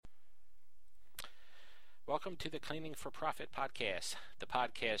Welcome to the Cleaning for Profit podcast, the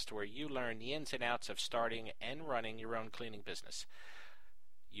podcast where you learn the ins and outs of starting and running your own cleaning business.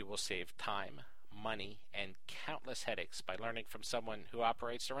 You will save time, money, and countless headaches by learning from someone who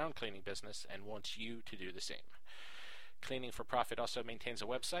operates their own cleaning business and wants you to do the same. Cleaning for Profit also maintains a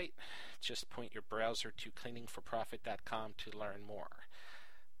website. Just point your browser to cleaningforprofit.com to learn more.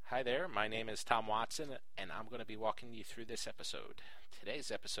 Hi there, my name is Tom Watson, and I'm going to be walking you through this episode.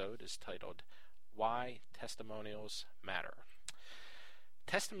 Today's episode is titled, Why Testimonials Matter.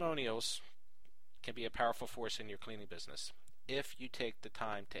 Testimonials can be a powerful force in your cleaning business if you take the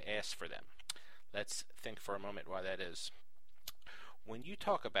time to ask for them. Let's think for a moment why that is. When you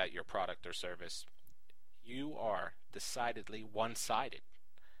talk about your product or service, you are decidedly one-sided.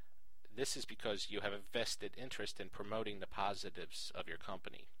 This is because you have a vested interest in promoting the positives of your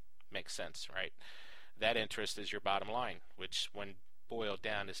company. Makes sense, right? That interest is your bottom line, which when boiled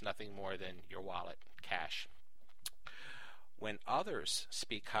down is nothing more than your wallet, cash. When others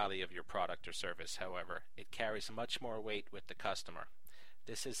speak highly of your product or service, however, it carries much more weight with the customer.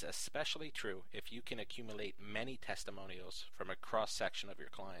 This is especially true if you can accumulate many testimonials from a cross-section of your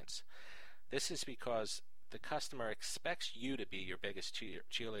clients. This is because the customer expects you to be your biggest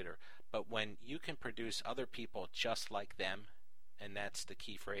cheerleader, but when you can produce other people just like them, and that's the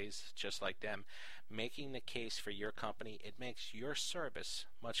key phrase, just like them, making the case for your company, it makes your service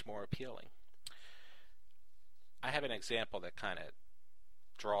much more appealing. I have an example that kind of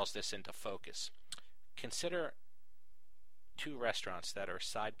draws this into focus. Consider two restaurants that are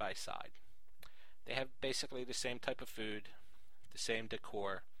side by side. They have basically the same type of food, the same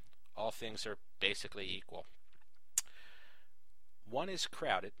decor, all things are basically equal. One is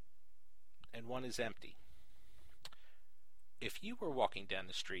crowded and one is empty. If you were walking down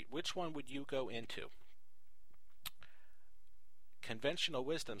the street, which one would you go into? Conventional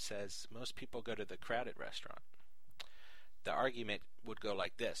wisdom says most people go to the crowded restaurant. The argument would go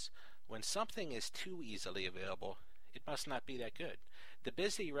like this. When something is too easily available, it must not be that good. The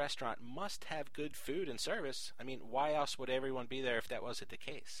busy restaurant must have good food and service. I mean, why else would everyone be there if that wasn't the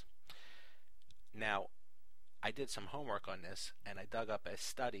case? Now, I did some homework on this, and I dug up a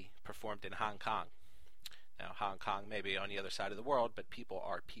study performed in Hong Kong. Now, Hong Kong may be on the other side of the world, but people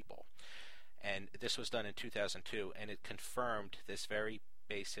are people. And this was done in 2002, and it confirmed this very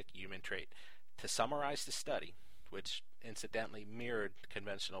basic human trait. To summarize the study, which incidentally mirrored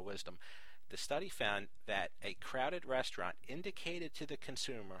conventional wisdom, the study found that a crowded restaurant indicated to the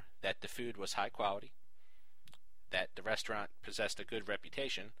consumer that the food was high quality, that the restaurant possessed a good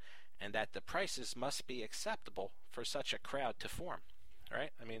reputation, and that the prices must be acceptable for such a crowd to form.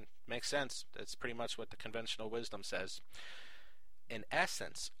 Right? I mean, makes sense. That's pretty much what the conventional wisdom says. In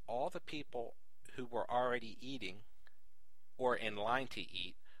essence, all the people who were already eating or in line to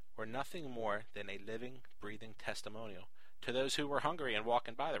eat were nothing more than a living, breathing testimonial to those who were hungry and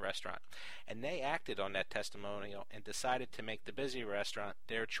walking by the restaurant. And they acted on that testimonial and decided to make the busy restaurant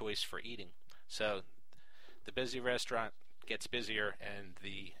their choice for eating. So the busy restaurant gets busier and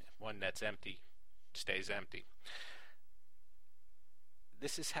the one that's empty stays empty.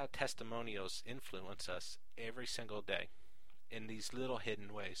 This is how testimonials influence us every single day in these little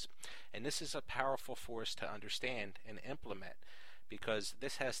hidden ways. And this is a powerful force to understand and implement because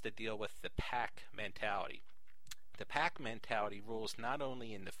this has to deal with the pack mentality. The pack mentality rules not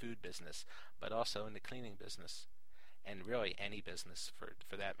only in the food business, but also in the cleaning business, and really any business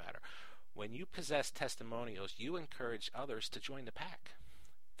for that matter. When you possess testimonials, you encourage others to join the pack.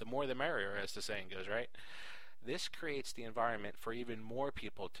 The more the merrier, as the saying goes, right? This creates the environment for even more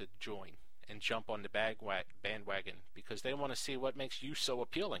people to join and jump on the bandwagon because they want to see what makes you so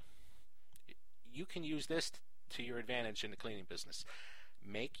appealing. You can use this to your advantage in the cleaning business.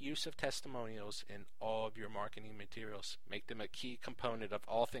 Make use of testimonials in all of your marketing materials. Make them a key component of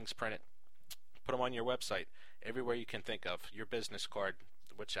all things printed. Put them on your website, everywhere you can think of. Your business card,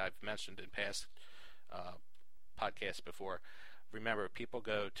 which I've mentioned in past podcasts before. Remember, people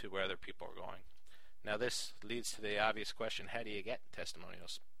go to where other people are going. Now this leads to the obvious question, how do you get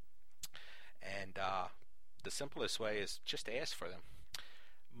testimonials? And the simplest way is just ask for them.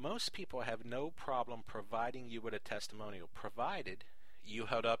 Most people have no problem providing you with a testimonial, provided you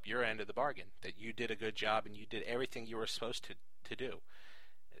held up your end of the bargain, that you did a good job and you did everything you were supposed to do.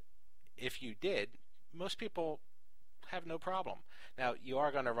 If you did, most people have no problem. Now, you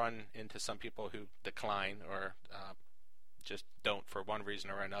are going to run into some people who decline or just don't for one reason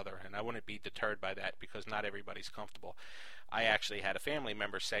or another, and I wouldn't be deterred by that because not everybody's comfortable. I actually had a family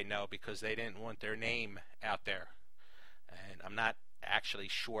member say no because they didn't want their name out there, and I'm not actually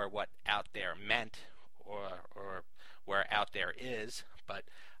sure what out there meant or where out there is, but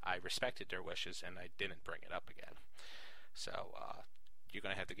I respected their wishes and I didn't bring it up again. So you're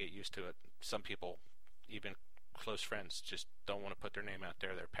going to have to get used to it. Some people, even close friends, just don't want to put their name out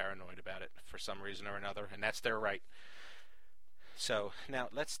there. They're paranoid about it for some reason or another, and that's their right. So now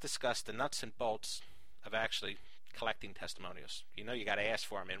let's discuss the nuts and bolts of actually collecting testimonials. You know you got to ask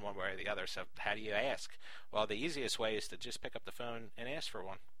for them in one way or the other, so how do you ask? Well, the easiest way is to just pick up the phone and ask for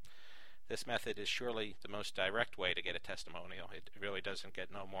one. This method is surely the most direct way to get a testimonial. It really doesn't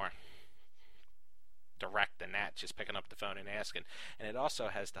get no more direct than that, just picking up the phone and asking. And it also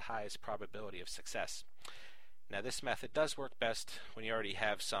has the highest probability of success. Now, this method does work best when you already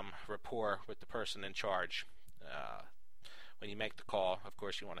have some rapport with the person in charge. When you make the call, of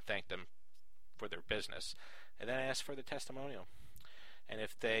course, you want to thank them for their business, and then ask for the testimonial. And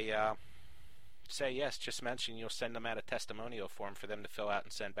if they say yes, just mention you'll send them out a testimonial form for them to fill out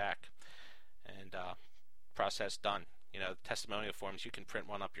and send back. And process done. You know, testimonial forms, you can print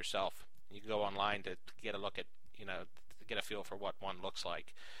one up yourself. You can go online to get a look at, to get a feel for what one looks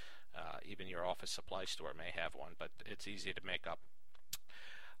like. Even your office supply store may have one, but it's easy to make up.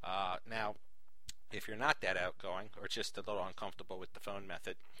 Now, if you're not that outgoing or just a little uncomfortable with the phone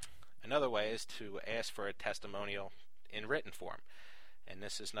method, another way is to ask for a testimonial in written form. And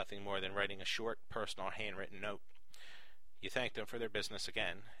this is nothing more than writing a short, personal, handwritten note. You thank them for their business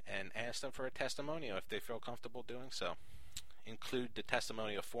again and ask them for a testimonial if they feel comfortable doing so. Include the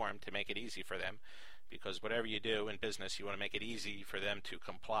testimonial form to make it easy for them, because whatever you do in business, you want to make it easy for them to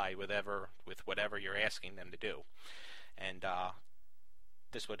comply with whatever you're asking them to do. And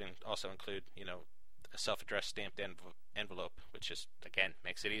this would also include, a self-addressed stamped envelope, which just, again,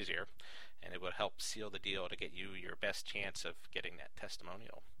 makes it easier, and it will help seal the deal to get you your best chance of getting that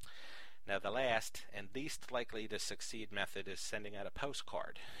testimonial. Now, the last and least likely to succeed method is sending out a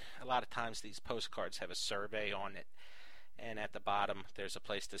postcard. A lot of times these postcards have a survey on it, and at the bottom there's a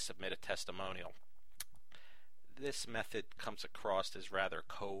place to submit a testimonial. This method comes across as rather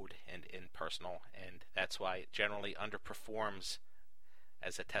cold and impersonal, and that's why it generally underperforms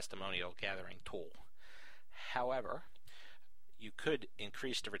as a testimonial gathering tool. However, you could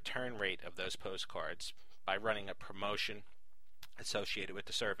increase the return rate of those postcards by running a promotion associated with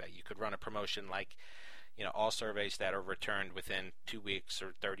the survey. You could run a promotion like, all surveys that are returned within 2 weeks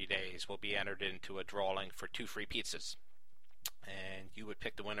or 30 days will be entered into a drawing for 2 free pizzas. And you would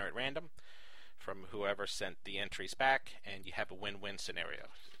pick the winner at random from whoever sent the entries back, and you have a win-win scenario.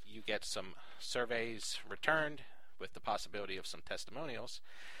 You get some surveys returned with the possibility of some testimonials,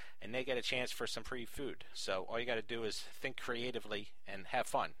 and they get a chance for some free food. So all you got to do is think creatively and have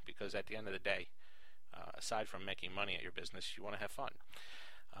fun, because at the end of the day, aside from making money at your business, you want to have fun.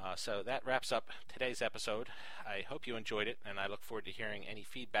 So that wraps up today's episode. I hope you enjoyed it, and I look forward to hearing any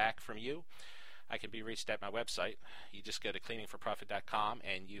feedback from you. I can be reached at my website. You just go to cleaningforprofit.com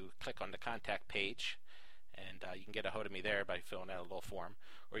and you click on the contact page, and you can get a hold of me there by filling out a little form,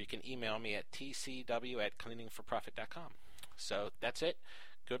 or you can email me at tcw@cleaningforprofit.com. So that's it.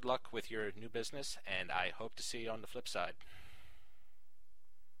 Good luck with your new business, and I hope to see you on the flip side.